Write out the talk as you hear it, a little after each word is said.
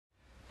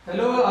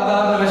Hello,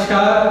 आदाब,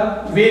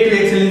 नमस्कार। Way to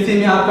excellency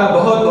में आपका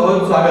बहुत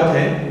बहुत स्वागत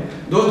है।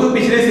 दोस्तों,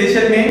 पिछले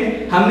सेशन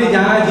में हमने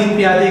जाना जीन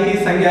पियाजे के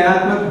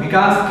संज्ञानात्मक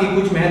विकास के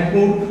कुछ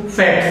महत्वपूर्ण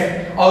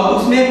फैक्ट्स और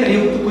उसमें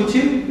प्रयुक्त कुछ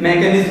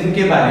मैकेनिज्म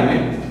के बारे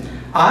में।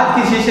 आज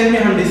के सेशन में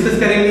हम डिस्कस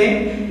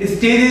करेंगे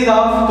स्टेजेस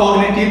ऑफ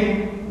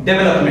कॉग्निटिव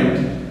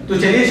डेवलपमेंट। तो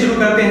चलिए शुरू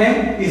करते हैं।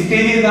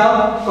 स्टेजेस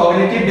ऑफ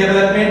कॉग्निटिव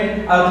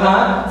डेवलपमेंट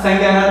अर्थात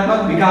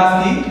संज्ञानात्मक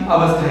विकास की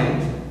अवस्थाएं।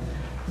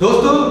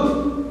 दोस्तों,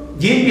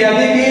 जीन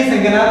पियाजे के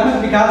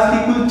संज्ञानात्मक विकास की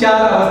कुल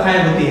 4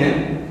 अवस्थाएं होती हैं।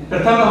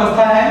 प्रथम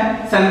अवस्था है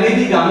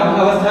संवेदी गामक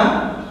अवस्था,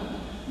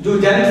 जो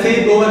जन्म से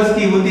 2 वर्ष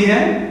की होती है।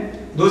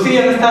 दूसरी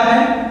अवस्था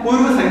है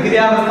पूर्व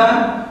संक्रिया अवस्था,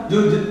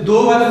 जो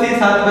 2 वर्ष से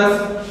 7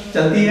 वर्ष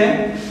चलती है।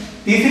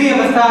 तीसरी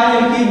अवस्था है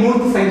इनकी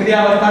मूर्त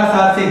संक्रिया अवस्था,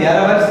 7 से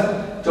 11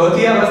 वर्ष।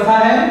 चौथी अवस्था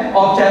है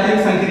औपचारिक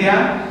संक्रिया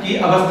की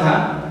अवस्था,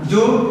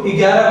 जो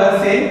 11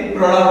 वर्ष से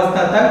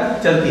प्रौढ़ावस्था तक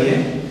चलती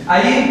है।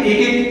 आइए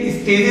एक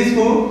एक स्टेजेस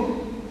को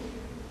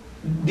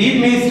डीप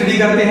में स्टडी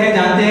करते हैं,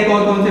 जानते हैं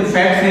कौन कौन से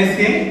फैक्ट्स हैं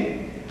इसके।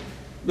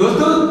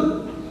 दोस्तों,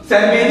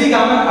 संवेदी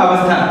गामक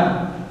अवस्था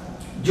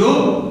जो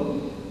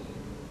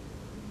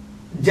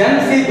जन्म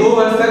से 2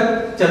 वर्ष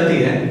तक चलती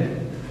है,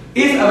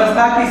 इस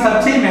अवस्था की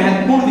सबसे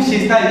महत्वपूर्ण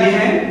विशेषता यह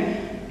है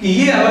कि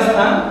ये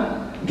अवस्था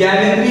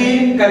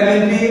ज्ञानेंद्रिय,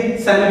 कर्मेंद्रिय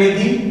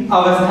संवेदी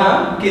अवस्था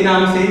के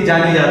नाम से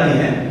जानी जाती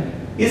है।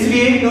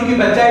 इसलिए क्योंकि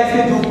बच्चा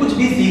इसमें जो कुछ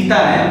भी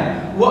सीखता है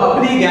वो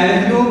अपने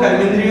ज्ञानेंद्रियों,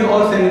 कर्मेंद्रियों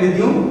और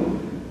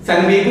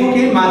संवेगों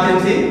के माध्यम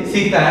से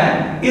सीखता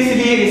है,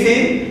 इसलिए इसे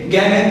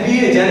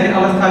ज्ञानेंद्रिय जन्य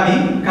अवस्था भी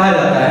कहा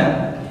जाता है।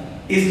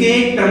 इसकी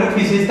एक प्रमुख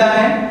विशेषता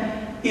है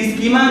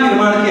स्कीमा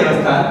निर्माण की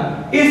अवस्था।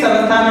 इस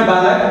अवस्था में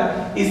बालक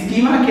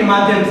स्कीमा के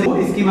माध्यम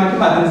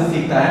से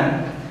सीखता है।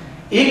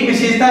 एक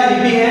विशेषता ये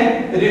भी है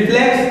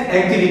रिफ्लेक्स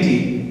एक्टिविटी,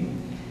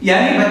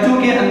 यानी बच्चों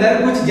के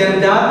अंदर कुछ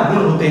जन्मजात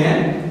गुण होते हैं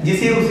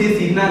जिसे उसे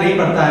सीखना नहीं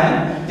पड़ता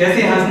है,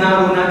 जैसे हंसना,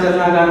 रोना,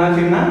 चलना, गाना,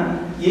 फिरना।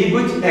 ये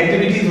कुछ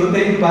एक्टिविटीज होते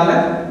हैं जो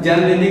बालक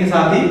जन्म लेने के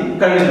साथ ही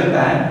करने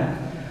लगता है।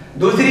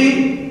 दूसरी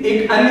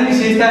एक अन्य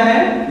विशेषता है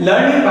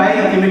लर्निंग बाय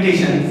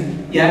इमिटेशंस,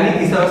 यानी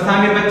इस अवस्था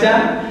में बच्चा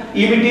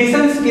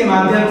इमिटेशंस के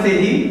माध्यम से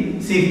ही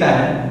सीखता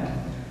है।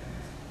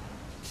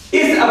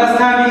 इस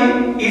अवस्था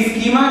में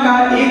स्कीमा का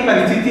एक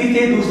परिस्थिति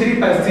से दूसरी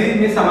परिस्थिति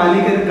में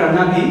समानीकरण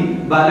करना भी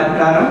बालक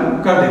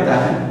प्रारंभ कर देता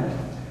है।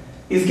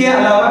 इसके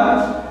अलावा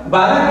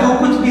बालक जो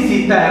कुछ भी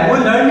सीखता है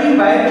वो learning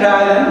by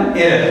trial and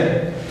error.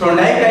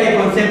 Thorndike का एक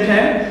कॉन्सेप्ट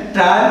है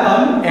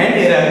ट्रायल एंड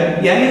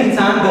एरर, यानी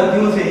इंसान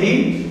गलतियों से ही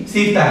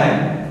सीखता है।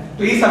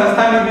 तो इस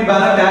अवस्था में भी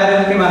बालक ट्रायल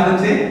एरर के माध्यम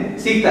से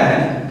सीखता है।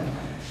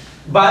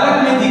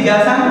 बालक में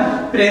जिज्ञासा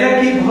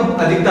प्रेरक की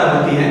बहुत अधिकता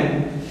होती है,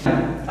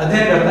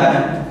 अध्ययन करता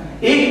है।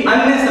 एक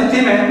अन्य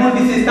सबसे महत्वपूर्ण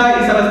विशेषता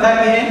इस अवस्था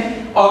की है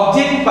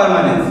ऑब्जेक्ट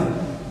परमानेंस,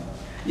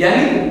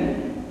 यानी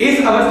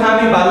इस अवस्था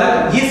में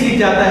बालक ये सीख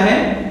जाता है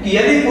कि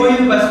यदि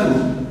कोई वस्तु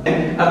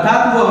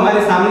अर्थात वो हमारे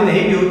सामने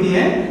नहीं भी होती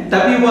है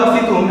तभी वो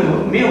अस्तित्व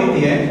में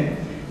होती है।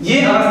 ये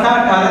अवस्था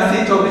 18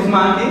 से 24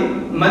 माह के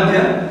मध्य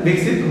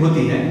विकसित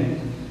होती है।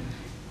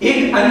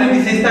 एक अन्य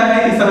विशेषता है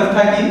इस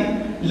अवस्था की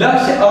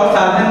लक्ष्य और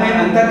साधन में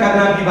अंतर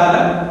करना भी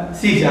बालक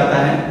सीख जाता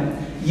है।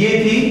 ये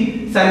थी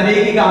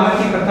संवेदी गामक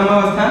की प्रथम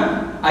अवस्था।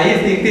 आइए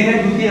देखते हैं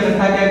दूसरी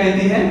अवस्था क्या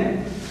कहती है।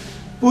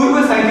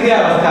 पूर्व संक्रिया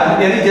अवस्था,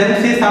 यानी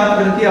जन्म से 7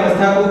 वर्ष की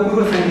अवस्था को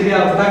पूर्व संक्रिया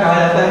अवस्था कहा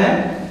जाता है।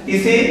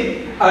 इसे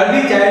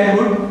अर्ली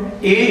चाइल्डहुड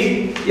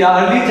एज या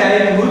अर्ली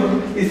चाइल्डहुड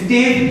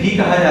स्टेज भी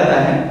कहा जाता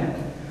है।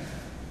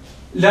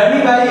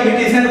 लर्निंग बाय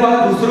इमिटेशन,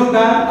 वह दूसरों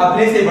का,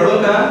 अपने से बड़ों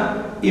का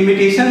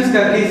इमिटेशंस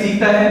करके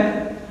सीखता है।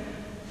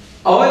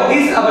 और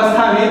इस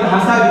अवस्था में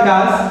भाषा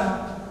विकास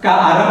का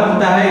आरंभ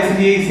होता है,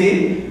 इसलिए इसे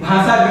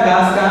भाषा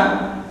विकास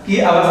की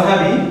अवस्था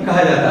भी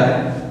कहा जाता है।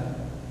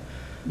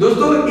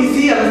 दोस्तों,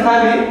 इसी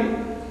अवस्था में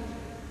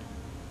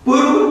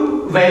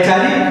पूर्व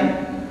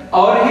वैचारिक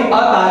और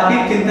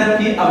अतार्किक चिंतन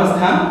की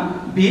अवस्था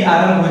भी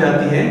आरंभ हो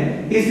जाती है,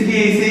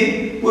 इसलिए इसे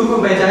पूर्व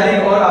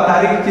वैचारिक और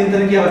अतार्किक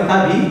चिंतन की अवस्था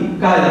भी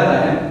कहा जाता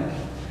है।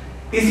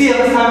 इसी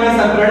अवस्था में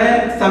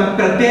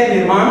संप्रत्यय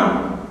निर्माण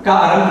का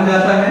आरंभ हो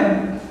जाता है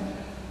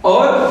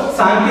और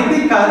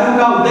सांकेतिक कार्यों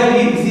का उदय भी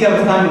इसी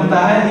अवस्था में होता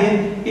है। ये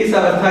इस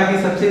अवस्था की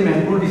सबसे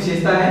महत्वपूर्ण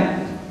विशेषता है।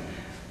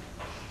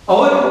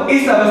 और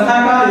इस अवस्था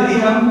का यदि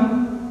हम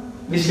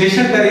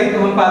विश्लेषण करें तो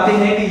हम पाते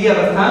हैं कि यह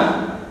अवस्था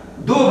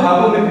 2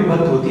 भागों में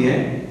विभक्त होती है।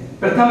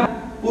 प्रथम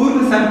पूर्व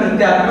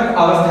संप्रत्यात्मक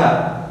अवस्था,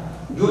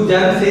 जो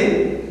जन्म से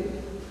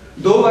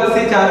 2 वर्ष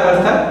से 4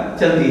 वर्ष तक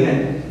चलती है।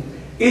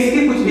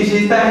 इसकी कुछ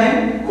विशेषता है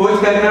खोज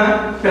करना,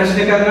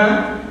 प्रश्न करना,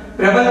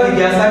 प्रबल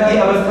जिज्ञासा की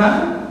अवस्था।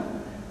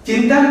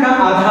 चिंतन का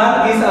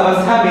आधार इस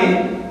अवस्था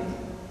में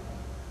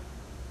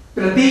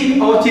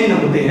प्रतीक और चिन्ह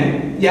होते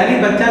हैं, यानी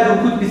बच्चा जो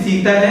कुछ भी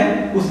सीखता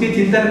है उसके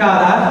चिंतन का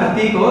आधार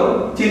प्रतीक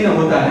और चिन्ह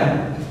होता है।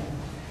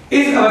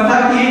 इस अवस्था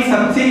की एक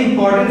सबसे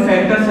इंपॉर्टेंट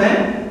फैक्टर्स है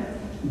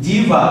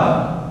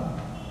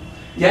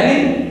जीववाद, यानी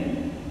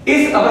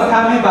इस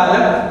अवस्था में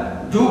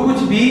बालक जो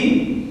कुछ भी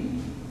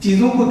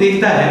चीजों को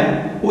देखता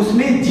है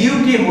उसमें जीव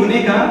के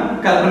होने का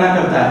कल्पना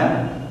करता है।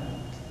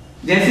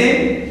 जैसे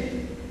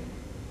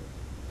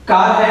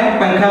कार है,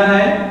 पंखा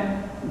है,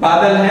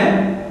 बादल है,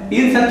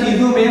 इन सब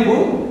चीजों में वो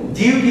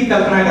जीव की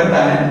कल्पना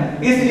करता है,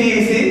 इसलिए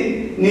इसे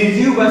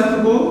निर्जीव वस्तु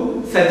को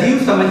सजीव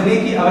समझने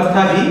की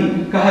अवस्था भी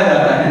कहा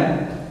जाता है।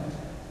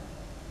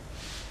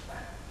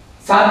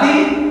 साथ ही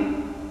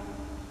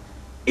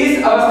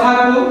इस अवस्था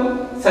को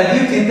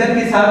सजीव चिंतन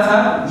के साथ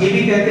साथ ये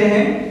भी कहते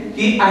हैं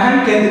कि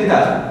अहम केंद्रिता,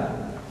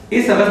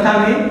 इस अवस्था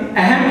में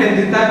अहम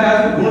केंद्रिता का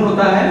जो गुण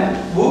होता है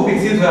वो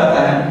विकसित हो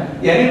जाता है,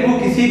 यानी वो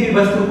किसी भी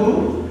वस्तु को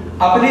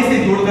अपने से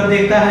जोड़कर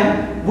देखता है,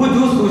 वो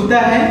जो सोचता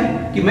है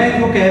कि मैं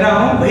जो कह रहा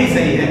हूं वही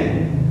सही है,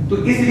 तो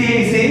इसलिए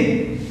इसे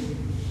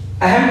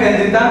अहम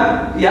केंद्रिता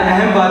या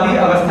अहमवादी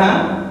अवस्था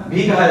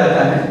भी कहा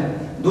जाता है।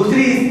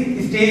 दूसरी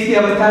स्टेज की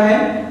अवस्था है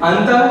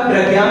अंतः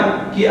प्रज्ञा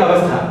की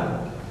अवस्था।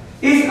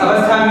 इस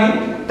अवस्था में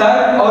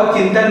तर्क और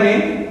चिंतन में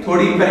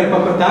थोड़ी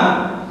परिपक्वता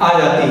आ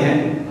जाती है,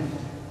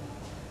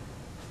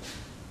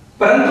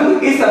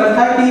 परंतु इस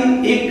अवस्था की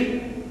एक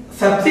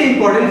सबसे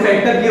इंपॉर्टेंट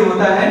फैक्टर ये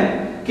होता है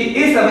कि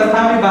इस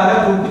अवस्था में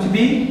बालक जो कुछ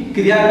भी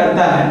क्रिया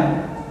करता है,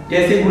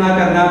 जैसे गुणा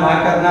करना,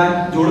 भाग करना,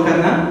 जोड़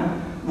करना,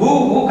 वो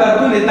कर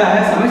तो लेता है,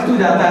 समझ तो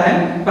जाता है,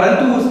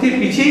 परंतु उसके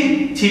पीछे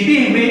छिपे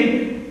हुए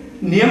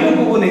नियमों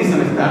को वो नहीं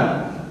समझता।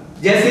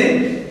 जैसे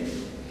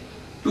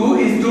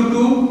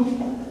 2:2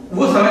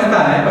 वो समझता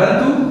है,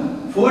 परंतु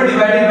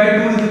 4/2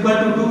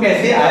 = 2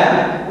 कैसे आया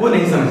वो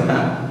नहीं समझता।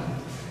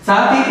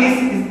 साथ ही इस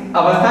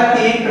अवस्था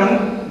की एक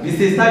प्रमुख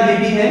विशेषता ये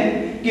भी है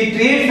कि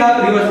ट्रेड्स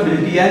ऑफ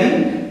रिवर्सिबिलिटी यानी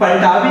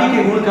पलटावी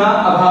के गुण का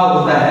अभाव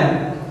होता है,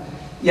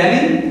 यानी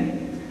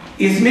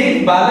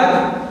इसमें बालक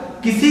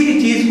किसी भी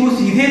चीज को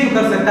सीधे तो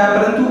कर सकता है,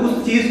 परंतु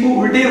उस चीज को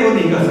उल्टे वो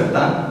नहीं कर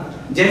सकता।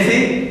 जैसे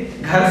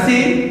घर से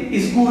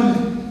स्कूल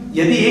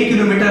यदि 1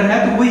 किलोमीटर है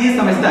तो वो ये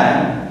समझता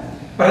है,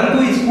 परंतु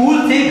स्कूल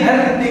से घर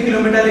कितने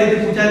किलोमीटर यदि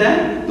पूछा जाए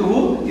तो वो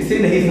इसे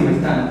नहीं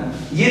समझता।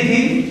 ये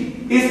थी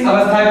इस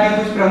अवस्था की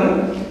कुछ प्रमुख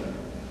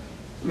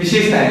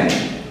विशेषताएं।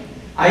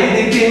 आइए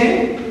देखते हैं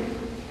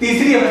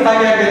तीसरी अवस्था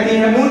क्या कहती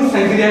है, मूल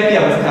संक्रिया की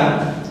अवस्था,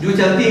 जो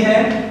चलती है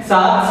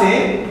 7 से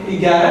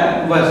 11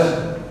 वर्ष।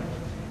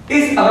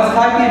 इस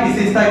अवस्था की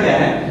विशेषता क्या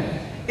है?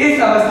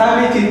 इस अवस्था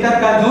में चिंतन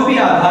का जो भी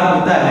आधार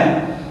होता है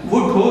वो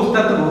ठोस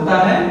तत्व होता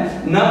है,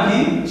 न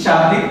कि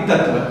शाब्दिक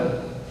तत्व,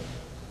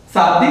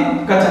 शाब्दिक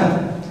कथन।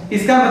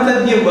 इसका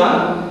मतलब ये हुआ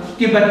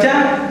कि बच्चा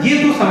ये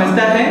तो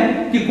समझता है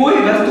कि कोई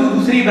वस्तु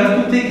दूसरी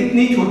वस्तु से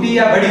कितनी छोटी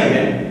या बड़ी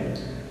है,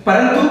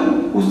 परंतु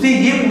उससे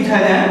ये पूछा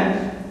जाए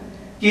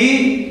कि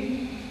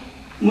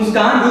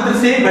मुस्कान रुद्र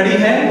से बड़ी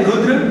है,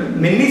 रुद्र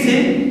मिन्नी से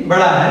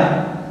बड़ा है,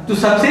 तो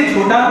सबसे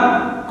छोटा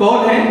कौन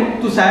है,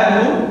 तो शायद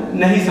वो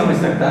नहीं समझ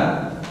सकता।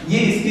 ये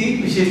इसकी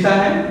विशेषता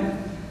है।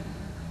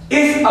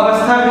 इस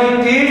अवस्था में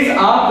ट्रेड्स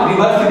ऑफ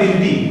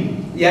रिवर्सिबिलिटी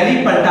यानी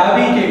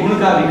पलटावी के गुण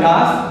का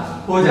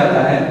विकास हो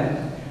जाता है।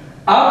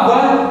 अब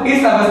वह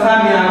इस अवस्था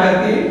में आकर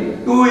के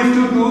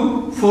 2:2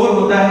 4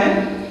 होता है,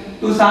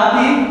 तो साथ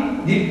ही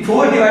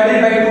 4/2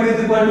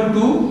 =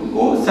 2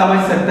 को समझ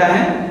सकता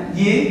है।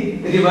 ये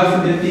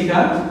रिवर्सिबिलिटी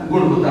का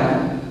गुण होता है।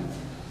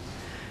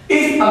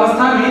 इस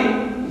अवस्था में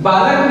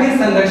बालक में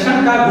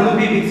संरक्षण का गुण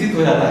भी विकसित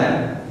हो जाता है।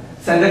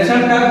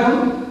 संरक्षण का गुण,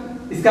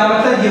 इसका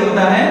मतलब ये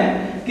होता है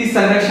कि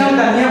संरक्षण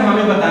का नियम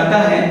हमें बताता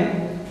है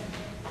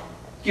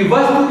कि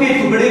वस्तु के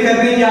टुकड़े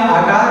करने या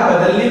आकार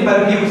बदलने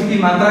पर भी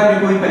उसकी मात्रा में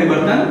कोई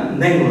परिवर्तन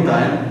नहीं होता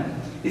है।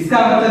 इसका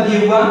मतलब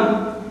ये हुआ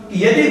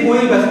कि यदि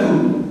कोई वस्तु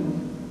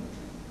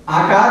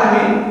आकार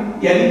में,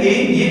 यानी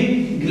ये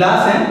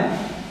गिलास है,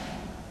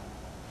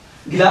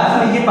 गिलास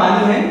में ये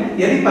पानी है,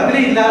 यदि पतले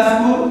गिलास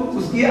को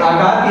उसके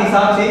आकार के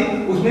हिसाब से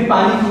उसमें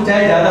पानी की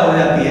ऊंचाई ज्यादा हो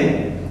जाती है,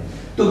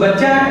 तो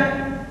बच्चा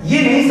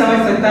ये नहीं समझ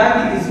सकता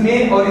कि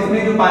इसमें और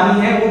इसमें जो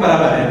पानी है वो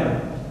बराबर है।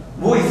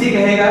 वो इसे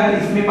कहेगा कि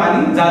इसमें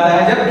पानी ज्यादा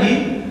है, जबकि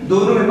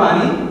दोनों में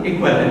पानी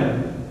इक्वल है।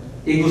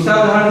 एक दूसरा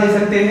उदाहरण दे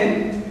सकते हैं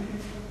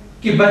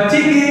कि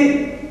बच्चे के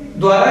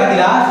द्वारा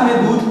गिलास में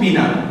दूध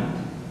पीना,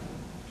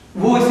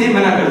 वो इसे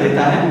मना कर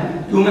देता है।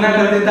 क्यों मना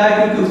कर देता है?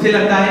 क्योंकि उसे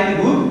लगता है कि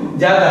दूध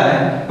ज्यादा है,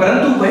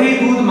 परंतु वही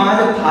दूध मां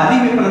जब थाली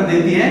में परत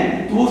देती है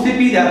तो वो उसे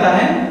पी जाता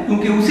है,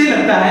 क्योंकि उसे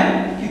लगता है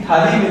कि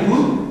थाली में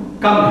दूध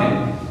कम है।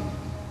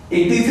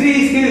 एक तीसरी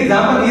इसके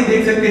एग्जांपल ये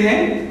देख सकते हैं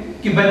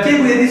कि बच्चे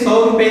को यदि 100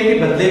 रुपए के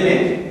बदले में,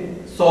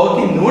 100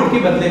 के नोट के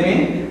बदले में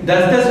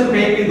 10-10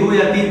 रुपए के 2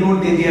 या 3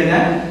 नोट दे दिया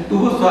जाए, तो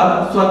वो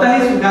स्वतः ही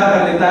स्वीकार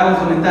कर लेता है। वो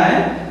समझता है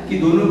कि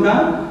दोनों का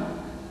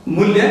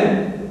मूल्य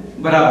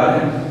बराबर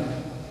है।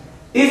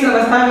 इस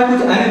अवस्था में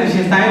कुछ अन्य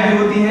विशेषताएं भी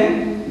होती हैं,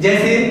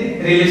 जैसे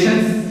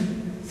रिलेशंस,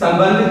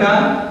 संबंध का,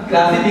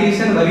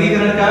 क्लासिफिकेशन,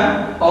 वर्गीकरण का,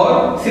 और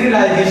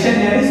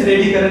सीरियलाइजेशन यानी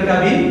श्रेणीकरण का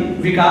भी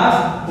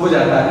विकास हो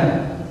जाता है।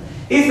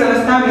 इस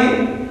अवस्था में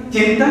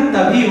चिंतन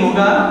तभी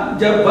होगा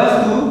जब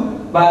वस्तु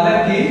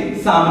बालक के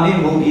सामने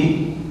होगी,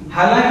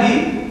 हालांकि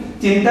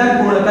चिंतन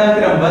पूर्णतः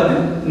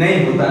क्रमबद्ध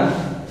नहीं होता।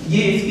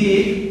 ये इसकी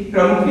एक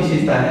प्रमुख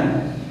विशेषता है।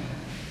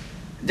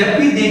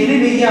 जबकि देखने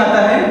में ये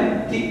आता है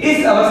कि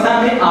इस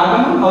अवस्था में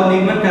आगम और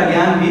निगमन का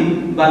ज्ञान भी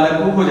बालक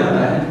को हो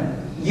जाता है।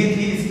 ये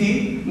थी इसकी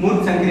मूल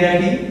संक्रिया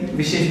की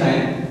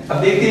विशेषताएं। अब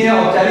देखते हैं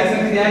औपचारिक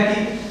संक्रिया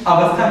की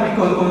अवस्था में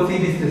कौन कौन सी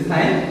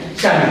विशेषताएं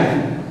शामिल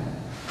हैं।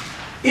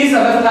 इस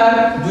अवस्था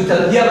जो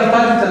चलती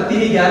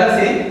है 11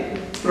 से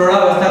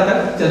प्रौढ़ावस्था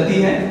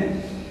चलती है।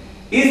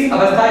 इस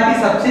अवस्था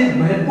की सबसे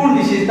महत्वपूर्ण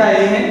विशेषता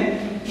यह है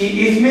कि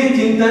इसमें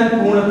चिंतन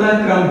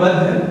पूर्णतः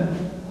क्रमबद्ध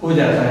हो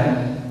जाता है।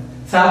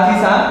 साथ ही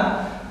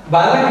साथ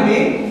बालक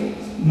में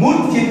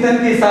मूर्त चिंतन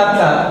के साथ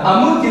साथ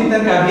अमूर्त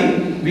चिंतन का भी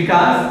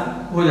विकास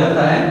हो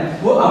जाता है।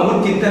 वो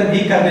अमूर्त चिंतन भी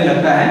करने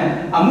लगता है।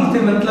 अमूर्त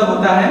से मतलब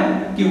होता है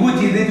कि वो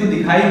चीजें जो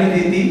दिखाई नहीं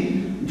देती,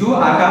 जो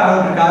आकार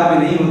और प्रकार में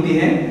नहीं होती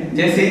हैं,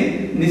 जैसे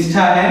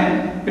निष्ठा है,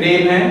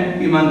 प्रेम है,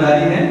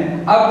 ईमानदारी है,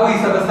 अब वो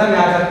इस अवस्था में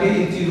आकर के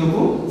इन चीजों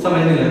को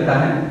समझने लगता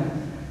है।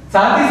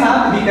 साथ ही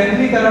साथ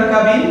विकेंद्रीकरण का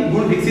भी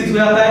गुण विकसित हो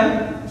जाता है।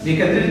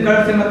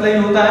 विकेंद्रीकरण से मतलब ये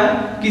होता है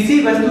किसी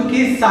वस्तु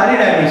के सारे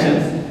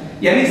डायमेंशंस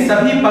यानी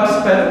सभी पक्ष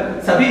पर,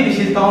 सभी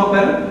विशेषताओं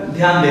पर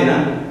ध्यान देना,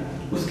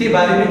 उसके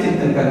बारे में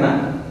चिंतन करना,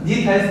 ये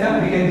था इसका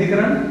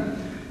विकेंद्रीकरण।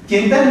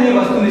 चिंतन में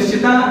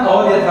वस्तुनिष्ठता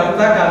और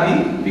यथार्थता का भी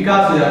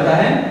विकास हो जाता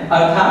है,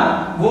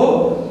 अर्थात वो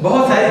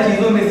बहुत सारी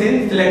चीजों में से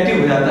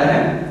सिलेक्टिव हो जाता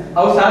है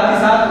और साथ ही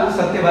साथ वो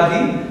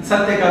सत्यवादी,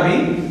 सत्य का भी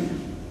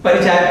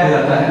परिचायक हो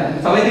जाता है,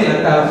 समझने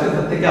लगता है उससे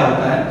सत्य क्या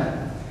होता है।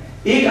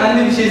 एक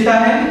अन्य विशेषता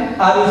है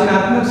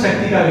आलोचनात्मक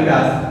शक्ति का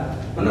विकास,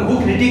 मतलब वो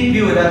क्रिटिक भी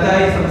हो जाता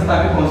है इस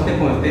अवस्था में पहुंचते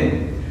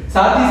पहुंचते।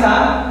 साथ ही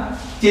साथ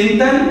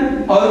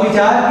चिंतन और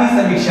विचार की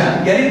समीक्षा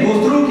यानी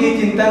दूसरों के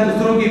चिंतन,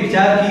 दूसरों के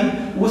विचार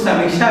की वो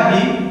समीक्षा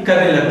भी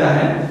करने लगता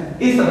है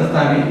इस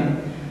अवस्था में।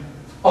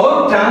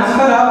 और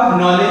ट्रांसफर ऑफ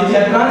नॉलेज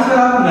या ट्रांसफर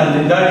ऑफ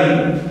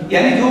लर्निंग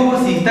यानी जो वो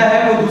सीखता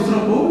है वो दूसरों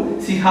को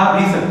सिखा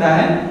भी सकता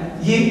है,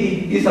 ये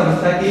इस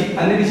अवस्था की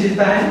अन्य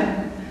विशेषता है।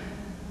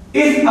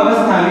 इस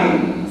अवस्था में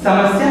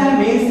समस्या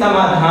में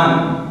समाधान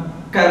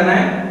करना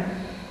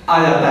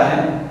आ जाता है,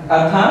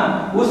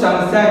 अर्थात वो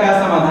समस्या का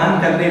समाधान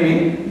करने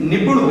में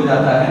निपुण हो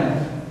जाता है।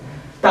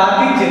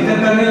 तार्किक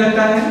चिंतन करने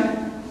लगता है,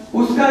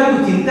 उसका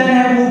जो चिंतन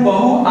है वो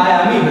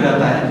बहुआयामी हो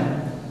जाता है,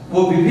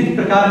 वो विविध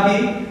प्रकार के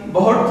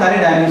बहुत सारे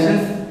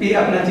डायमेंशंस पे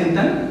अपना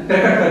चिंतन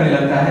प्रकट करने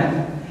लगता है।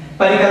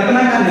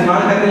 परिकल्पना का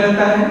निर्माण करने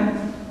लगता है।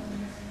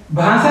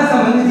 भाषा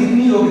संबंधी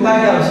जितनी योग्यता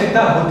की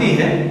आवश्यकता होती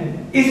है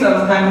इस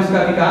अवस्था में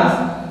उसका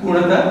विकास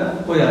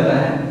पूर्णतः हो जाता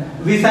है।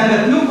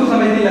 विसंगतियों को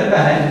समझने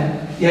लगता है,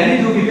 यानी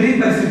जो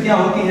विपरीत परिस्थितियां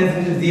होती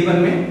हैं जीवन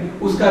में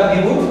उसका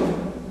भी वो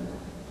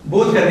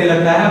बोध करने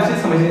लगता है,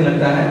 उसे समझने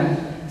लगता है।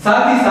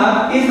 साथ ही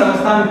साथ इस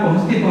अवस्था में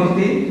पहुंचते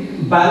पहुंचते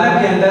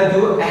बालक के अंदर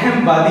जो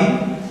अहमवादी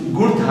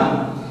गुण था,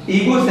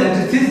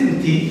 ईगोसेंट्रिसिज्म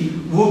थी,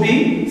 वो भी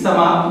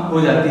समाप्त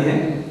हो जाती है।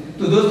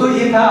 तो दोस्तों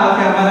ये था आज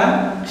का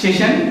हमारा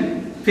सेशन।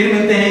 फिर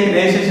मिलते हैं एक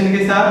नए सेशन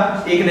के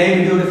साथ, एक नए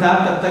वीडियो के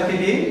साथ। तब तक के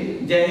लिए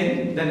जय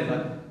हिंद,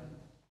 धन्यवाद।